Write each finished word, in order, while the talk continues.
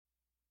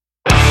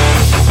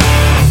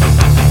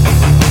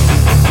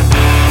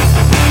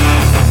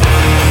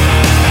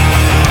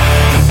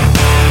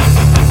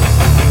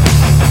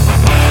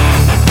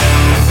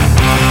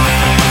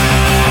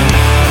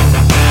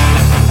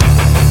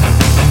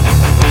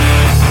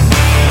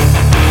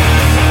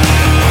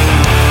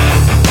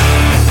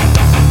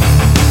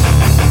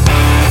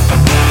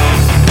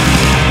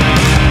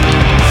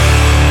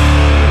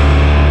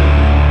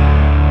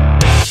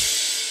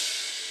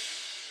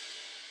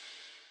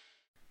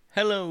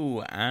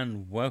Hello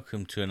and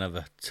welcome to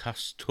another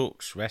Tusk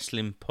Talks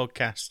Wrestling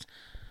podcast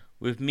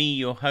with me,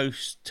 your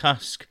host,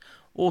 Tusk,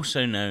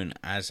 also known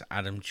as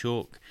Adam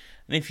Chalk.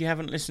 And if you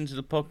haven't listened to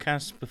the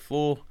podcast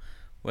before,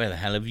 where the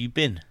hell have you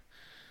been?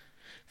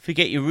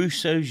 Forget your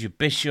Russos, your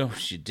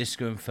Bischoffs, your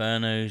Disco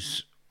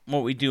Infernos.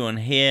 What we do on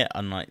here,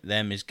 unlike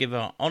them, is give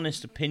our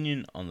honest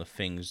opinion on the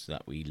things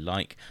that we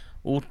like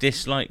or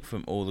dislike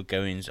from all the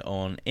goings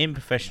on in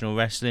professional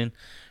wrestling,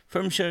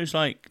 from shows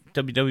like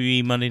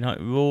WWE Monday Night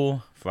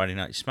Raw, Friday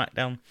Night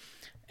SmackDown,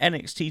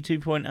 NXT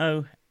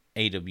 2.0,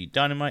 AW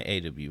Dynamite,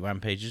 AW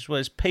Rampage, as well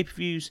as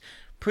pay-per-views,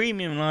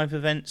 premium live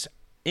events,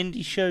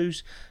 indie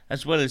shows,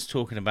 as well as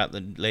talking about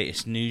the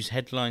latest news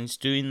headlines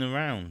doing the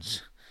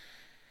rounds.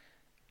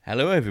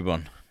 Hello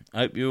everyone, I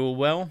hope you're all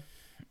well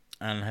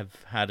and have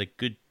had a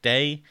good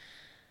day,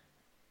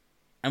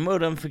 and well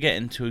done for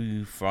getting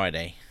to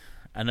Friday.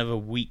 Another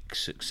week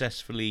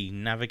successfully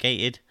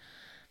navigated.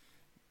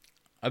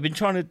 I've been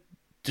trying to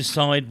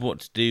decide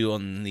what to do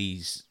on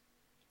these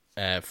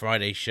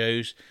Friday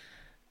shows,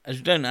 as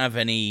we don't have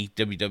any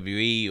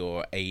WWE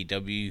or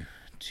AEW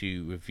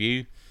to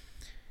review.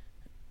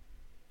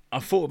 I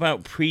thought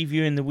about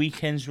previewing the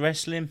weekend's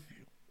wrestling,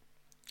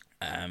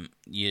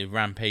 your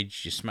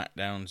Rampage, your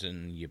SmackDowns,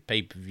 and your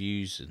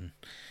pay-per-views,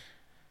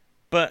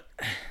 but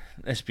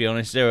let's be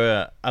honest, there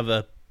are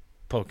other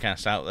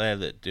podcasts out there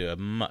that do a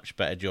much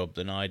better job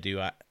than I do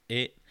at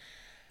it,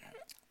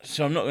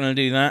 so I'm not going to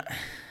do that.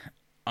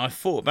 I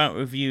thought about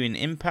reviewing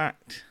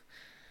Impact,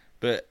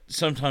 but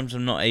sometimes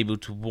I'm not able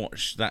to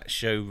watch that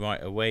show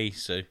right away,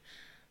 so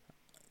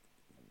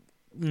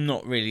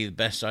not really the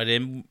best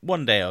idea.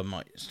 One day I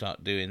might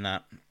start doing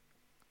that.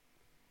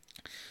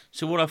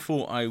 So what I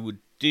thought I would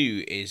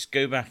do is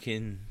go back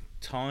in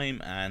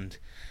time and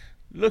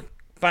look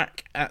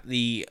back at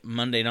the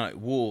Monday Night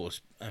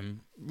Wars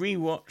and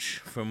rewatch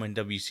from when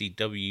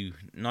WCW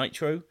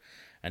Nitro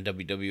and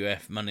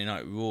WWF Monday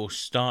Night Raw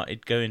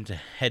started going to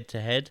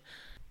head,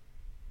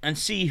 and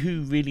see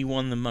who really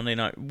won the Monday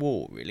Night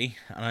War, really.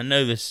 And I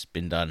know this has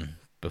been done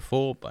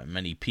before by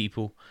many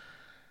people,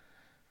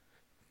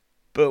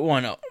 but why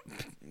not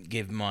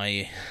give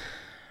my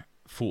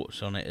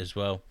thoughts on it as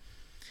well.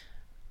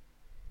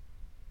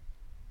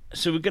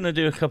 So we're going to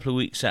do a couple of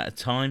weeks at a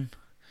time.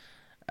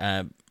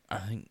 I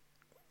think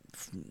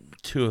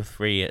 2 or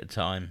 3 at a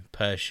time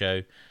per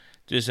show,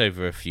 just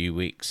over a few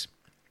weeks.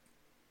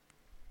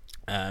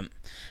 But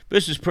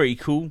this was pretty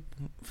cool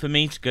for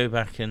me to go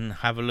back and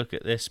have a look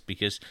at this,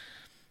 because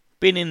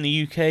being in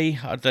the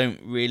UK, I don't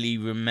really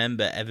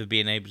remember ever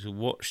being able to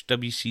watch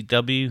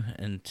WCW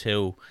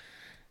until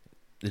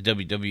the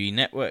WWE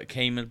Network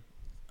came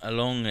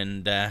along,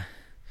 and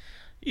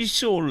you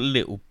saw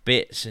little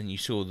bits, and you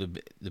saw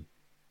the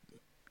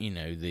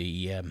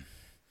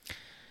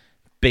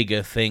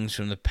bigger things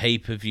from the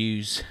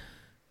pay-per-views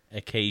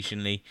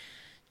occasionally.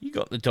 You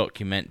got the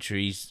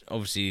documentaries,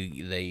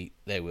 obviously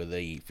they were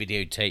the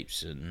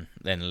videotapes and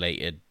then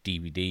later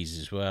DVDs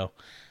as well.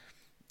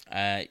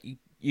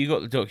 You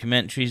got the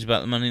documentaries about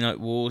the Monday Night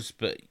Wars,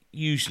 but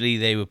usually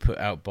they were put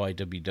out by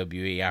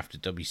WWE after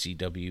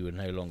WCW were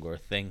no longer a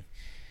thing.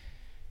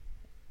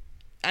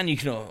 And you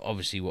can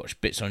obviously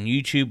watch bits on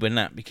YouTube when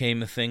that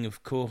became a thing,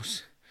 of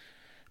course.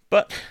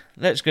 But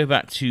let's go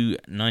back to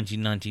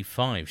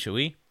 1995, shall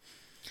we?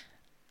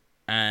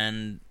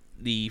 And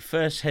the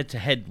first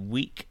head-to-head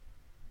week,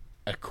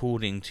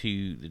 according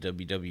to the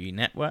WWE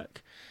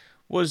Network,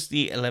 was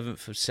the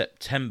 11th of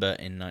September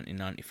in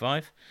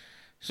 1995.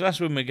 So that's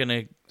when we're going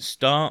to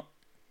start,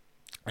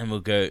 and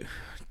we'll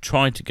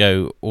try to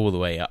go all the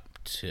way up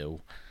till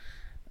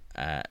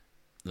the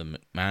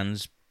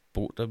McMahons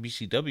bought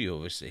WCW,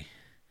 obviously.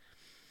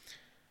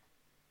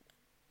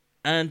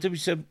 And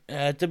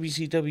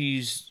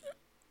WCW's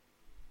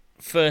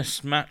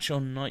first match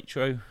on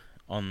Nitro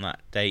on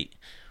that date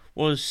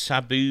was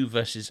Sabu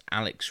versus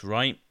Alex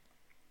Wright.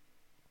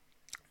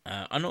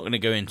 I'm not going to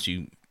go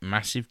into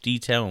massive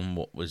detail on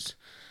what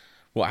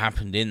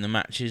happened in the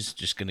matches.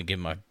 Just going to give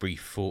my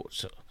brief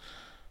thoughts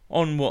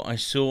on what I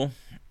saw.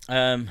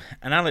 And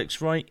Alex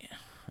Wright,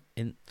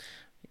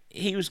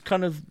 he was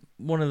kind of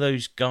one of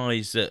those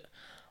guys that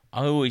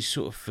I always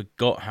sort of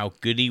forgot how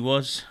good he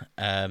was.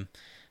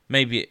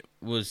 Maybe it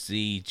was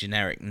the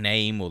generic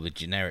name or the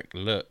generic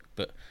look,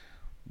 but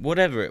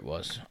whatever it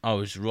was, I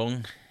was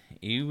wrong.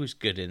 He was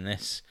good in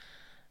this.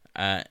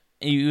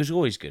 He was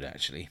always good,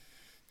 actually.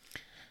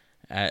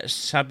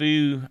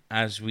 Sabu,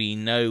 as we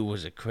know,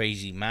 was a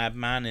crazy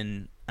madman,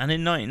 and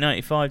in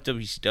 1995,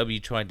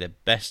 WCW tried their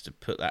best to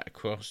put that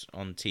across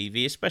on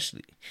TV,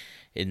 especially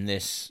in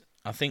this.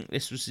 I think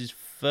this was his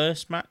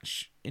first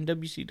match in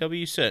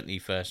WCW, certainly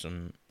first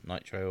on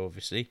Nitro,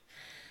 obviously.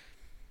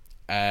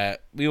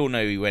 We all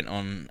know he went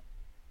on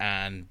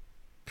and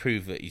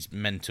proved that he's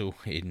mental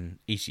in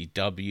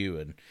ECW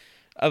and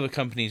other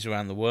companies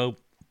around the world.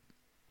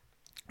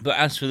 But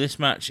as for this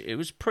match, it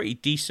was pretty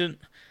decent.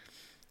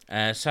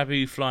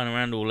 Sabu flying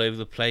around all over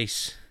the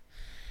place.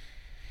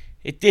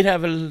 It did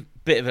have a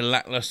bit of a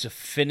lackluster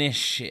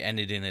finish. It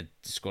ended in a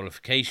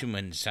disqualification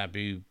when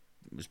Sabu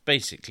was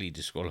basically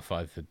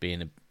disqualified for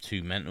being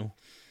too mental.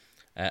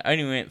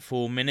 Only went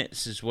 4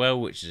 minutes as well,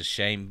 which is a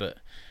shame, but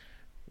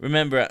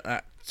remember at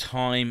that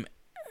time,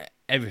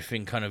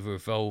 everything kind of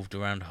revolved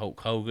around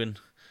Hulk Hogan.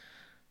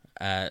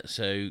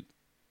 So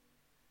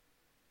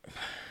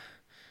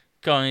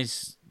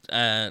guys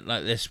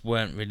like this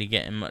weren't really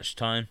getting much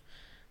time.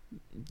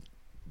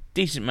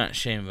 Decent match,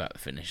 shame about the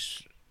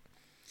finish.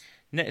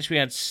 Next we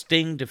had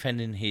Sting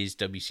defending his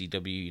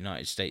WCW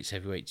United States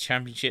Heavyweight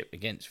Championship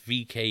against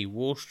VK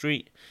Wall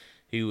Street,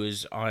 who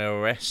was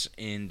IRS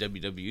in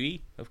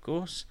WWE, of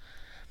course.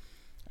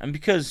 And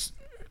because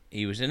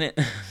he was in it,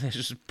 this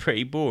was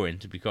pretty boring,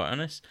 to be quite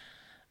honest.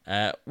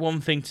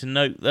 One thing to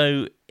note,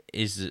 though,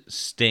 is that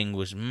Sting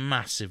was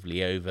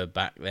massively over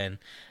back then,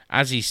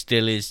 as he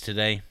still is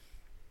today.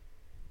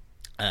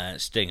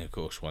 Sting, of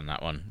course, won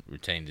that one,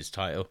 retained his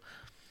title.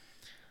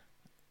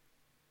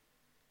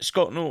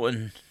 Scott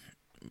Norton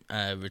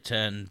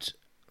returned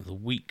the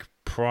week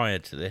prior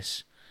to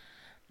this,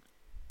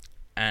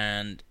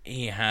 and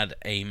he had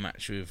a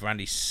match with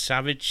Randy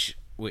Savage,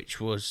 which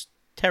was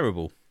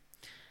terrible.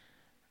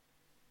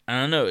 And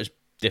I know it was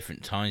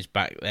different times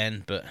back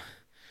then, but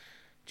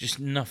just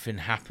nothing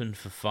happened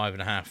for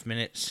 5.5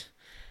 minutes,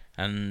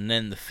 and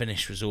then the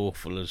finish was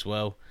awful as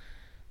well.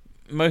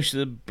 Most of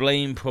the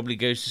blame probably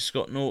goes to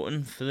Scott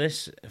Norton for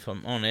this, if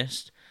I'm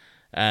honest.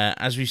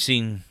 As we've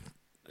seen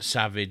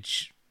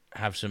Savage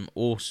have some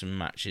awesome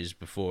matches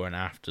before and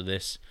after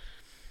this.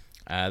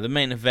 The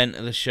main event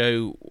of the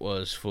show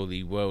was for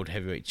the World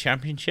Heavyweight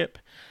Championship,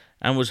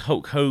 and was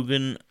Hulk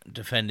Hogan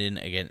defending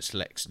against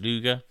Lex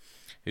Luger,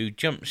 who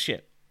jumped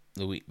ship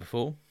the week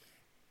before.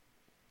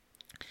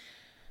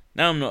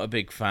 Now, I'm not a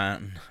big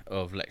fan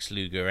of Lex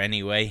Luger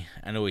anyway,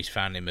 and always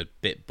found him a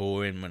bit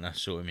boring when I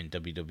saw him in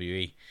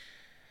WWE.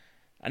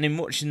 And in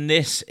watching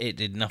this, it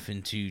did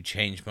nothing to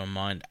change my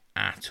mind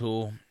at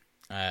all.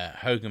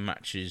 Hogan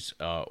matches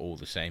are all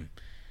the same.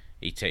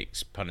 He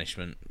takes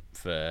punishment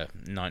for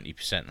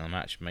 90% of the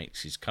match,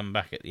 makes his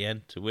comeback at the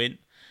end to win.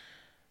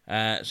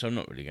 So I'm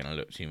not really going to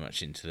look too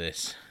much into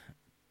this.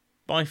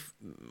 I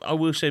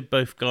will say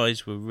both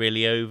guys were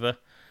really over.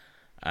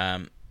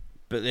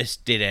 But this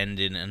did end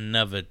in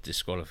another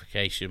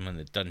disqualification when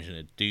the Dungeon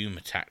of Doom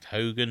attacked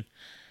Hogan.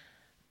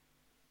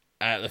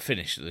 The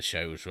finish of the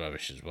show was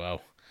rubbish as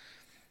well.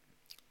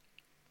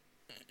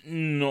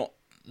 Not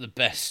the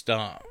best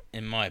start,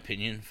 in my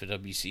opinion, for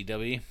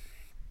WCW.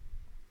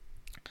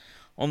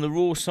 On the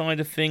Raw side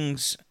of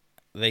things,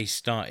 they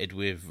started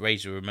with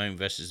Razor Ramon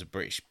versus the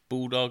British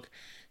Bulldog,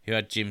 who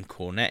had Jim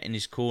Cornette in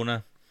his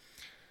corner.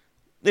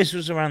 This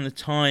was around the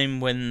time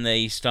when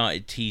they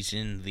started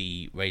teasing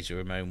the Razor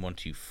Ramon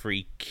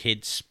 1-2-3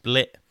 Kid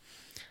split.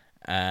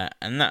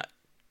 And that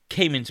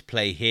came into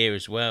play here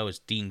as well, as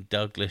Dean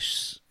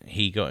Douglas,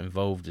 he got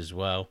involved as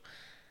well.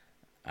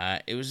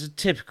 It was a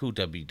typical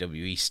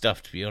WWE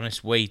stuff, to be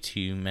honest. Way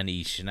too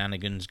many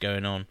shenanigans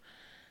going on.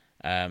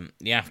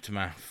 The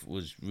aftermath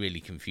was really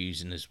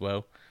confusing as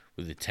well,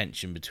 with the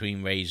tension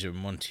between Razor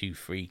and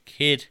 1-2-3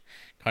 Kid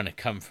kind of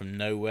come from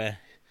nowhere.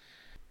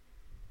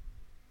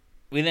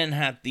 We then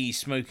had the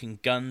Smoking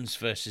Guns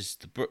versus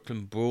the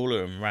Brooklyn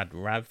Brawler and Rad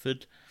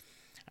Radford.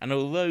 And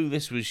although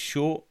this was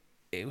short,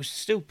 it was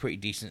still pretty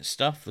decent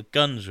stuff. The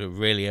Guns were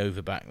really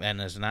over back then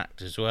as an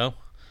act as well.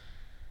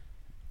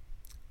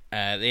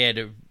 They had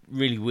a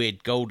really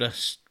weird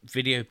Goldust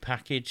video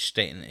package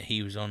stating that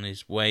he was on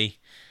his way.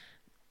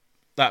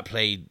 That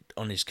played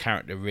on his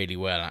character really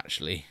well,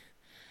 actually.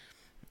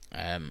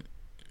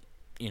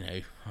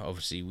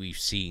 Obviously we've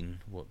seen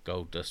what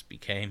Goldust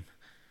became.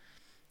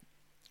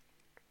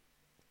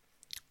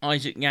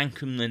 Isaac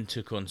Yankem then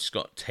took on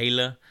Scott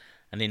Taylor,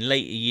 and in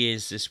later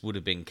years this would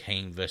have been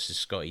Kane versus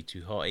Scotty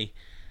 2 Hotty,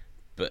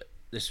 but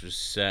this was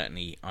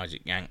certainly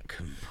Isaac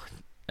Yankem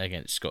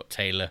against Scott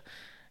Taylor.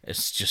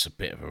 It's just a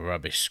bit of a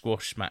rubbish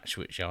squash match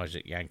which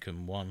Isaac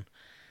Yankem won.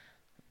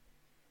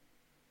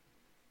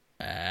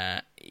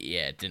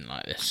 Didn't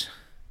like this.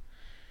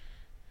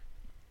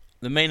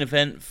 The main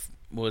event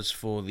was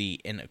for the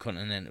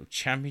Intercontinental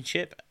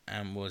Championship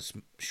and was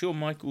Shawn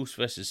Michaels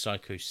versus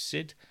Psycho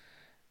Sid.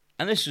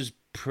 And this was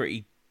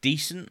pretty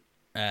decent.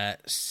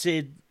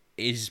 Sid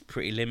is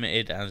pretty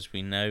limited, as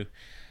we know.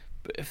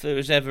 But if there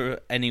was ever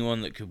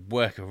anyone that could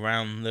work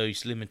around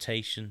those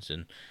limitations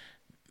and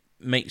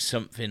make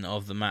something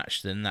of the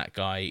match, then that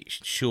guy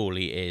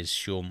surely is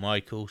Shawn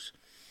Michaels.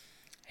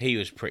 He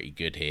was pretty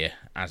good here,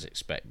 as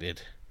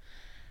expected.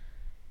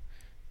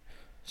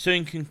 So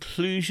in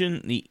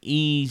conclusion, the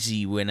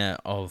easy winner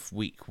of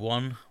week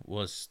 1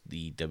 was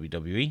the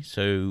WWE.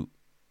 So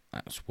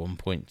that's 1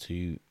 point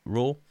to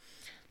Raw.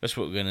 That's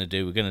what we're going to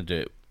do. We're going to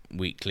do it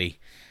weekly.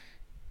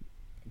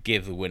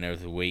 Give the winner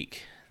of the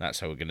week.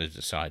 That's how we're going to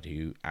decide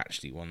who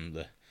actually won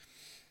the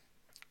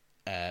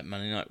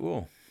Monday Night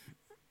Raw.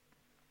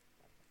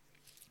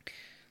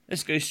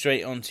 Let's go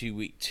straight on to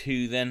week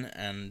 2 then,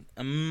 and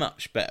a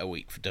much better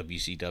week for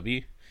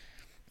WCW.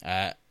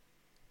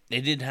 They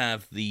did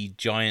have the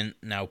Giant,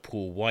 now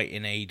Paul White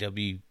in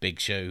AEW, Big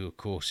Show, of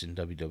course, in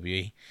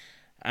WWE,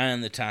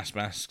 and the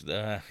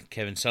Taskmaster,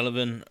 Kevin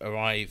Sullivan,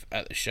 arrive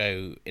at the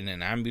show in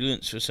an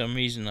ambulance for some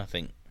reason. I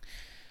think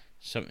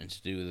something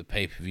to do with the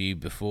pay-per-view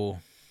before.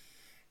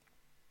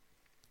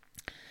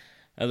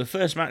 The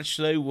first match,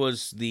 though,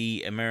 was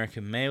the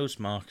American males,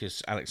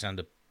 Marcus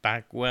Alexander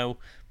Bagwell,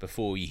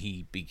 before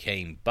he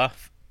became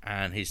buff,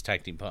 and his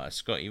tag team partner,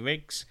 Scotty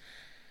Riggs,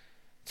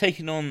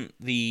 taking on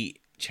the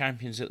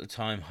champions at the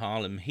time,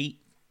 Harlem Heat,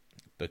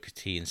 Booker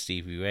T and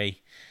Stevie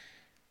Ray,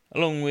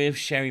 along with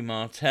Sherry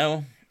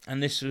Martel,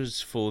 and this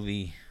was for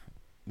the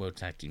World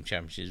Tag Team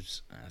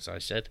Championships, as I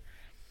said.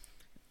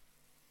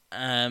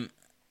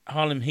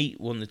 Harlem Heat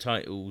won the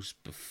titles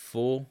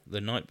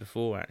the night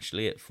before,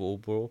 actually, at Fall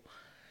Brawl.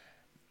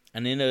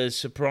 And in a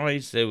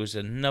surprise, there was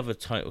another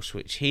title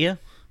switch here.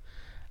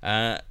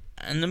 And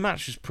the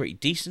match was pretty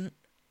decent.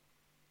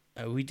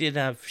 We did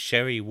have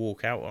Sherry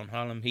walk out on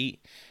Harlem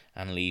Heat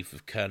and leave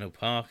with Colonel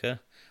Parker,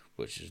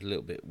 which was a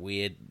little bit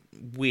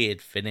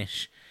weird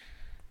finish.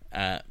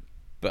 But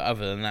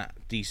other than that,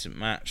 decent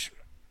match.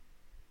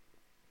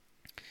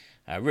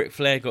 Ric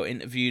Flair got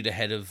interviewed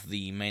ahead of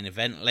the main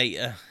event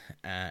later.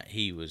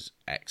 He was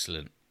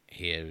excellent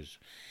here,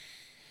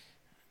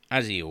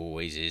 as he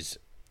always is.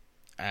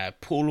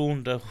 Paul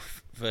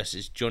Orndorff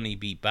versus Johnny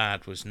B.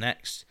 Bad was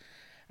next.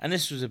 And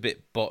this was a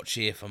bit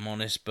botchy, if I'm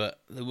honest,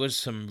 but there was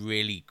some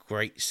really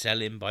great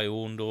selling by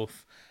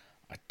Orndorff.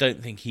 I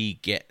don't think he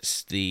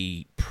gets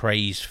the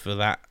praise for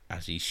that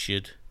as he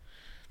should.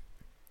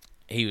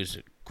 He was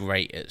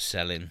great at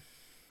selling.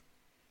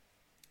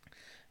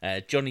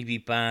 Johnny B.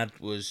 Bad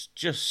was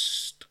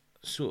just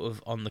sort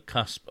of on the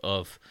cusp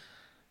of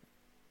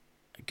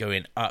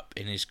going up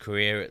in his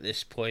career at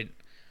this point.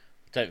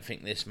 Don't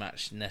think this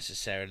match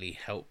necessarily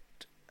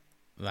helped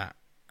that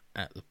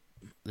at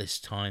this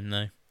time,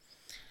 though.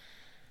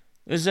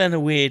 There's then a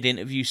weird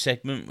interview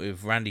segment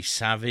with Randy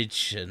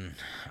Savage, and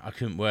I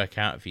couldn't work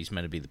out if he's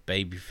meant to be the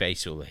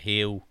babyface or the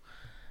heel.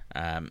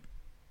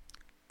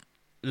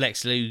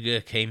 Lex Luger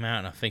came out,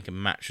 and I think a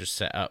match was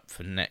set up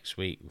for next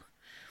week. We'll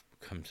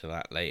come to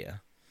that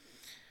later.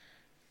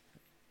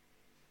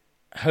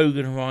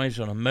 Hogan arrives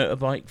on a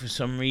motorbike for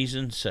some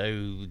reason,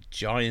 so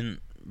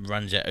Giant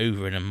runs it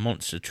over in a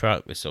monster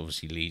truck. This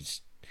obviously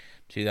leads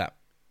to that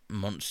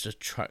monster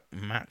truck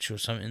match or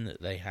something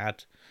that they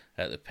had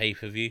at the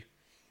pay-per-view.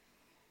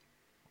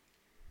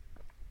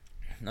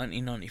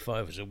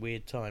 1995 was a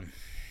weird time.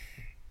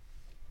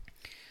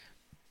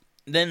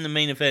 Then the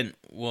main event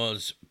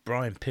was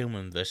Brian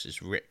Pillman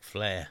versus Ric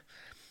Flair,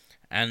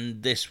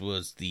 and this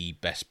was the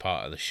best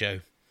part of the show.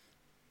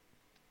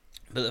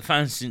 But the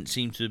fans didn't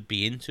seem to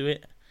be into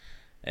it.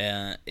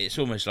 It's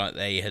almost like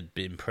they had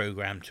been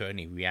programmed to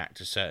only react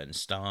to certain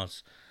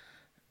stars,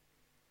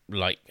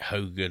 like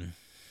Hogan,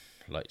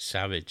 like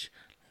Savage,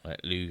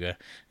 like Luger.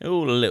 They're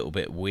all a little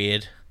bit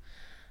weird.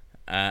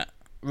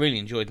 Really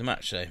enjoyed the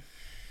match, though.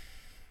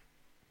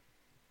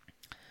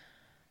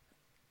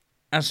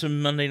 As for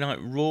Monday Night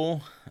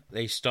Raw,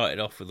 they started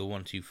off with a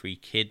 1-2-3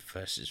 Kid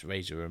versus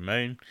Razor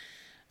Ramon.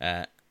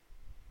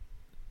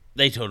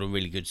 They told a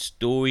really good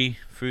story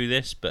through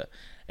this, but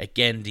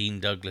again, Dean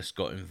Douglas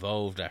got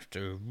involved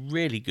after a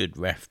really good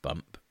ref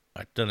bump.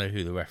 I don't know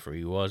who the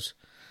referee was.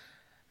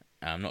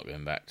 I'm not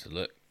going back to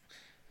look.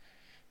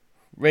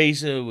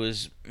 Razor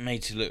was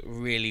made to look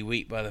really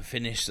weak by the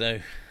finish, though.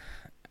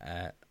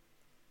 They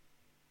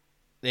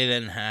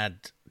then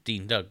had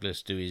Dean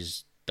Douglas do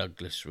his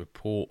Douglas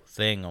report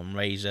thing on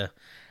Razor,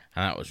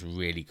 and that was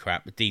really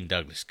crap. The Dean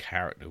Douglas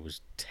character was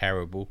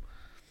terrible.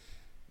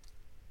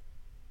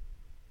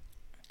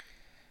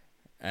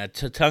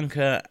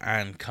 Tatanka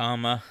and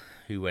Karma,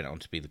 who went on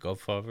to be the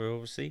Godfather,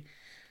 obviously,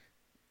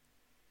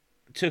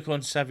 took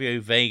on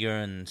Savio Vega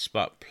and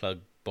Spark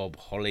Plug Bob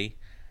Holly,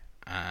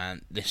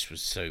 and this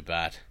was so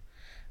bad.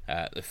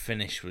 The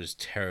finish was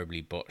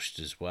terribly botched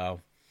as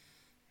well.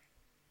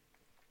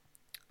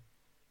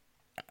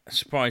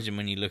 Surprising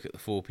when you look at the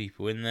four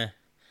people in there,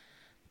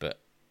 but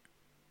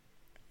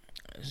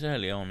it's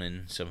early on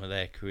in some of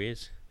their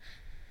careers.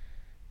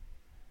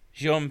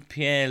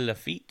 Jean-Pierre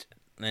Lafitte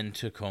then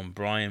took on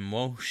Brian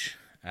Walsh.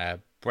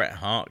 Bret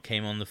Hart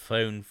came on the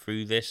phone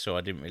through this, so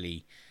I didn't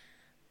really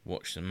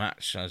watch the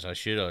match as I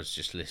should. I was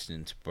just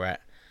listening to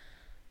Bret.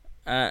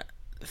 The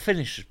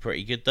finish was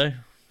pretty good, though.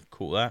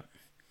 Caught that.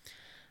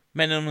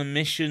 Men on a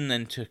Mission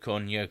then took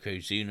on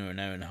Yokozuna and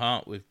Owen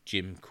Hart with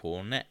Jim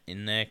Cornette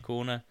in their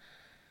corner.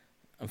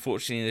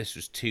 Unfortunately, this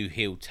was two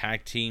heel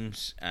tag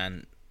teams,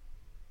 and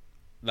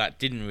that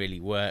didn't really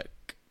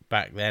work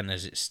back then,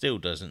 as it still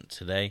doesn't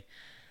today.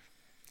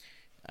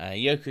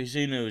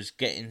 Yokozuna was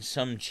getting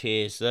some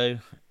cheers, though.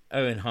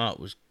 Owen Hart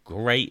was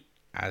great,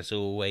 as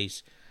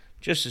always.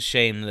 Just a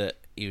shame that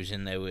he was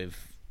in there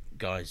with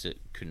guys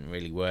that couldn't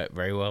really work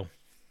very well.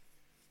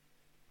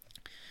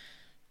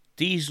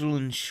 Diesel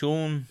and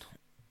Shawn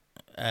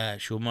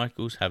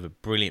Michaels have a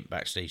brilliant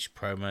backstage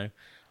promo.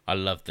 I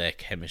loved their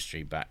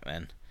chemistry back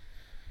then.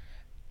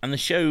 And the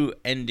show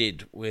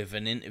ended with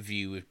an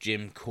interview with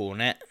Jim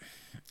Cornette.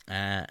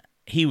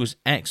 He was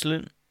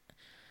excellent,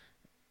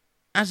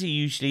 as he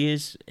usually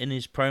is in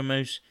his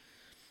promos,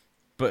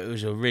 but it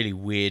was a really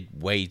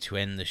weird way to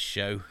end the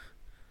show.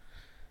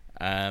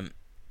 But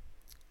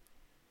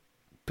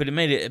But it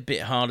made it a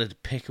bit harder to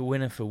pick a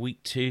winner for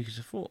week 2 because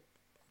I thought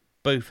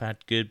both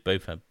had good,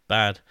 both had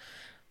bad.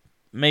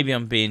 Maybe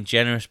I'm being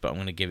generous, but I'm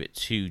going to give it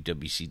to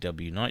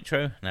WCW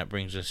Nitro, and that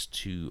brings us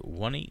to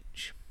 1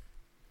 each.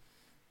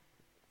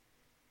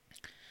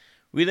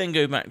 We then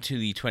go back to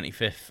the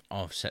 25th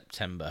of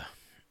September.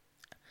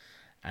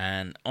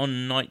 And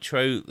on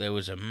Nitro, there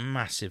was a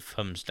massive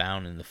thumbs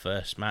down in the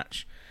first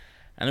match.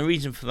 And the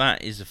reason for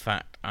that is the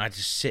fact I had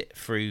to sit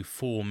through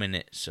 4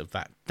 minutes of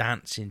that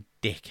dancing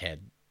dickhead,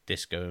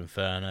 Disco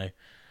Inferno.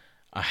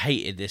 I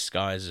hated this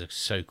guy as a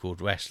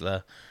so-called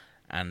wrestler,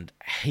 and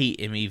hate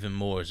him even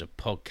more as a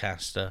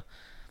podcaster.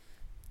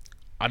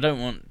 I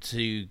don't want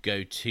to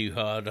go too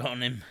hard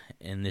on him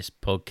in this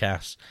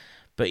podcast,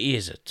 but he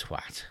is a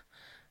twat.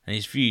 And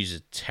his views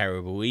are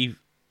terrible.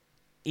 Even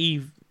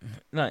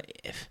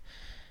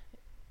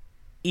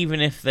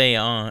if they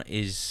are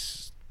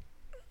his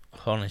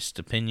honest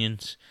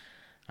opinions,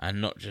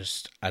 and not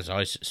just, as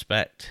I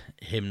suspect,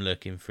 him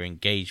looking for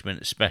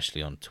engagement,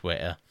 especially on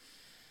Twitter.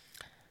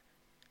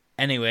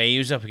 Anyway, he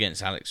was up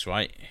against Alex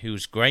Wright, who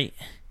was great.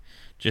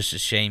 Just a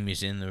shame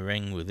he's in the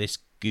ring with this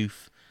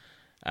goof.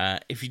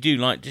 If you do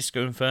like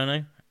Disco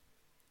Inferno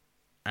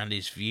and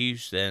his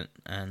views, then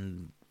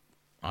and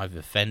I've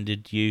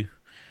offended you,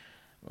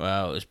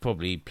 well, there's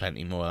probably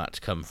plenty more of that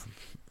to come from,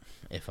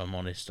 if I'm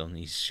honest, on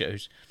these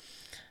shows.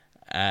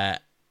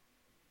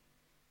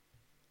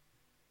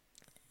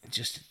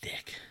 Just a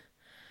dick.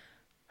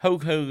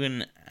 Hulk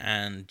Hogan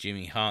and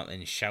Jimmy Hart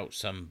then shout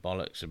some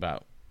bollocks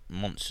about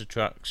monster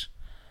trucks.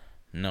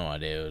 No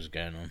idea what was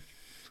going on.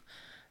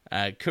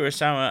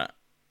 Kurosawa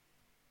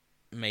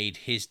made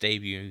his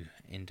debut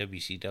in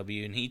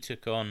WCW, and he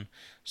took on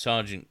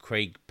Sergeant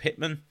Craig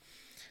Pittman.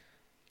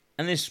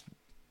 And this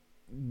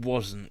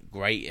wasn't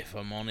great, if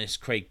I'm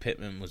honest. Craig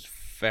Pittman was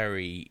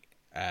very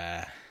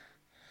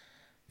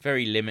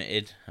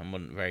limited and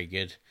wasn't very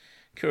good.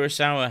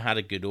 Kurosawa had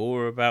a good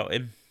aura about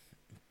him,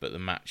 but the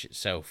match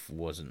itself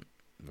wasn't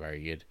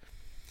very good.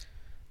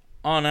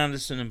 Arn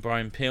Anderson and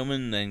Brian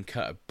Pillman then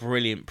cut a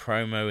brilliant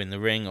promo in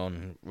the ring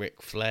on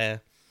Ric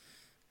Flair.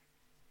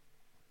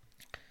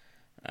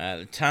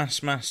 The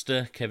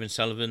Taskmaster, Kevin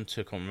Sullivan,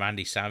 took on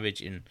Randy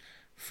Savage in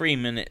 3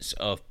 minutes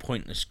of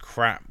pointless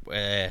crap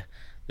where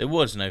there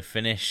was no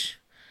finish.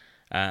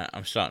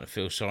 I'm starting to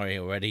feel sorry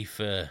already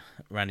for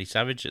Randy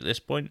Savage at this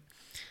point.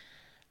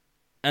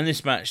 And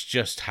this match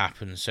just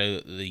happened so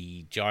that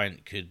the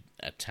Giant could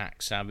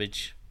attack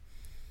Savage.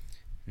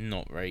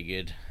 Not very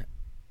good.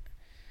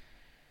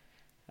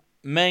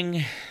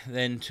 Meng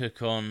then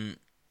took on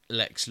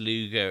Lex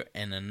Luger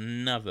in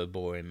another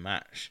boring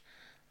match.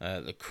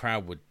 The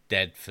crowd were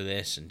dead for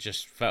this and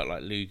just felt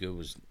like Luger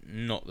was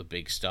not the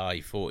big star he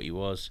thought he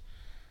was.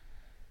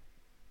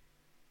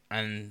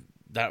 And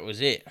that was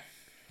it.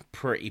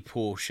 Pretty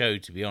poor show,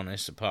 to be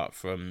honest, apart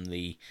from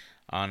the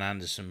Arn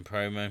Anderson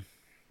promo.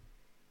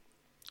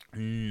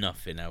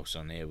 Nothing else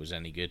on here was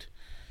any good.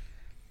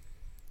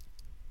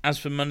 As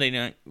for Monday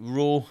Night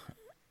Raw,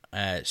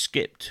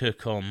 Skip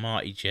took on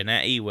Marty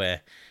Jannetty,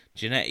 where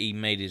Jannetty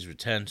made his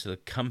return to the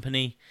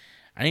company,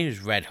 and he was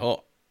red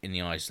hot in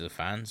the eyes of the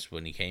fans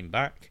when he came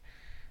back.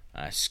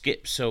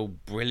 Skip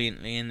sold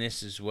brilliantly in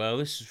this as well.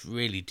 This was a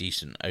really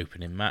decent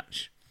opening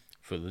match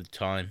for the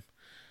time.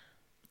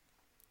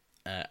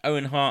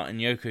 Owen Hart and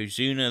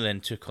Yokozuna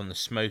then took on the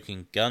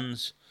Smoking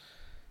Guns,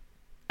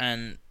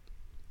 and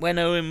when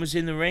Owen was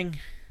in the ring,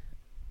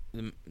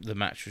 the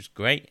match was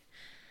great.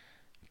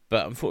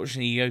 But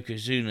unfortunately,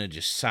 Yokozuna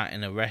just sat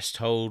in a rest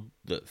hold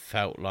that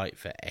felt like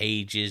for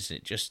ages.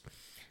 It just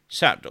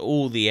sapped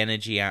all the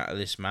energy out of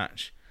this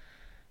match.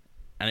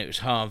 And it was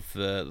hard for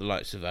the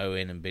likes of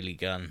Owen and Billy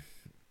Gunn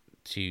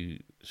to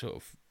sort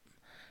of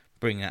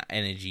bring that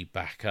energy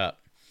back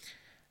up.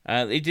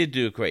 They did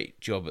do a great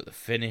job at the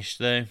finish,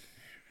 though.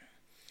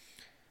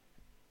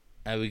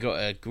 We got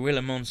a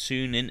Gorilla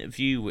Monsoon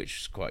interview, which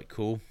was quite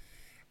cool.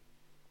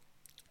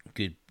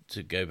 Good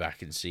to go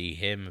back and see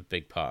him, a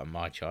big part of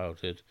my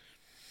childhood.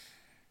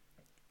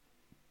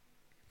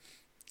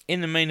 In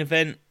the main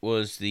event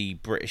was the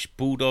British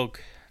Bulldog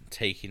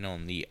taking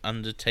on the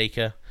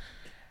Undertaker,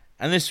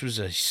 and this was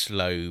a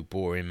slow,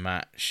 boring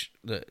match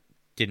that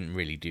didn't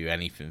really do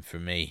anything for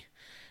me.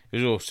 It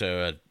was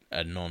also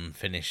a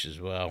non-finish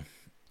as well.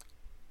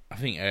 I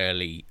think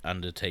early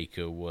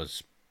Undertaker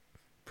was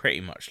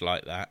pretty much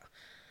like that,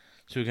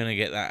 so we're going to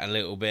get that a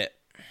little bit.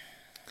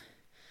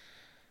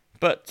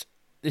 But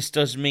this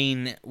does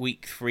mean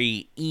week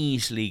 3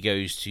 easily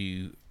goes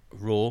to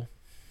Raw,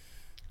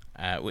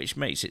 which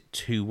makes it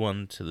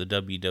 2-1 to the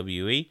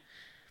WWE.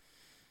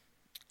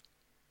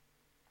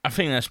 I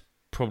think that's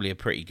probably a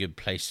pretty good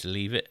place to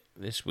leave it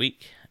this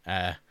week.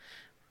 As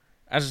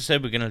I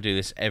said, we're going to do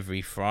this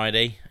every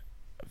Friday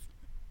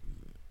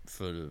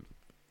for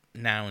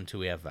now until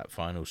we have that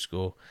final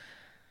score,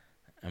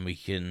 and we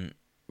can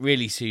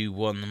really see who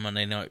won the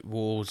Monday Night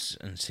Wars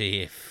and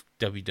see if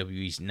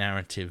WWE's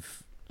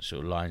narrative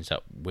sort of lines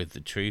up with the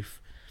truth.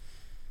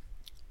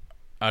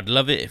 I'd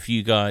love it if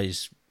you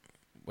guys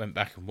went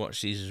back and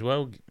watched these as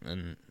well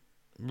and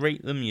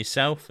rate them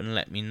yourself and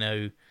let me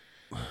know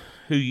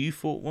who you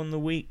thought won the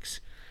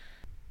weeks.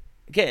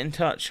 Get in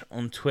touch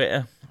on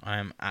Twitter. I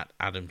am at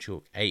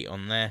AdamChalk8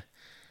 on there.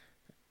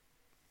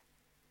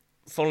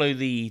 Follow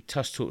the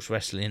Tusk Talks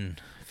Wrestling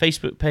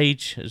Facebook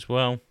page as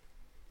well.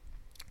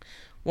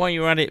 While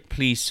you're at it,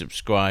 please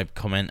subscribe,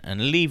 comment,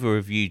 and leave a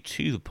review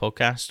to the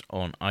podcast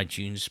on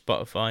iTunes,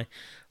 Spotify,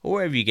 or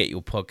wherever you get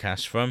your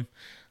podcasts from.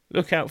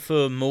 Look out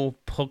for more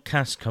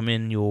podcasts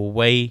coming your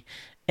way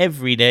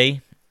every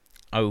day.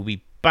 I will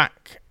be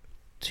back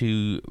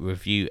to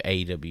review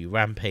AEW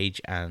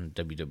Rampage and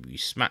WWE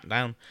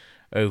SmackDown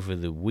over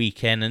the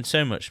weekend and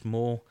so much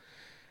more.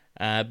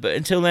 But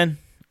until then,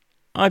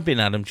 I've been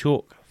Adam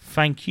Chalk.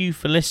 Thank you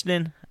for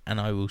listening, and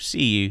I will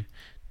see you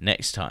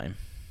next time.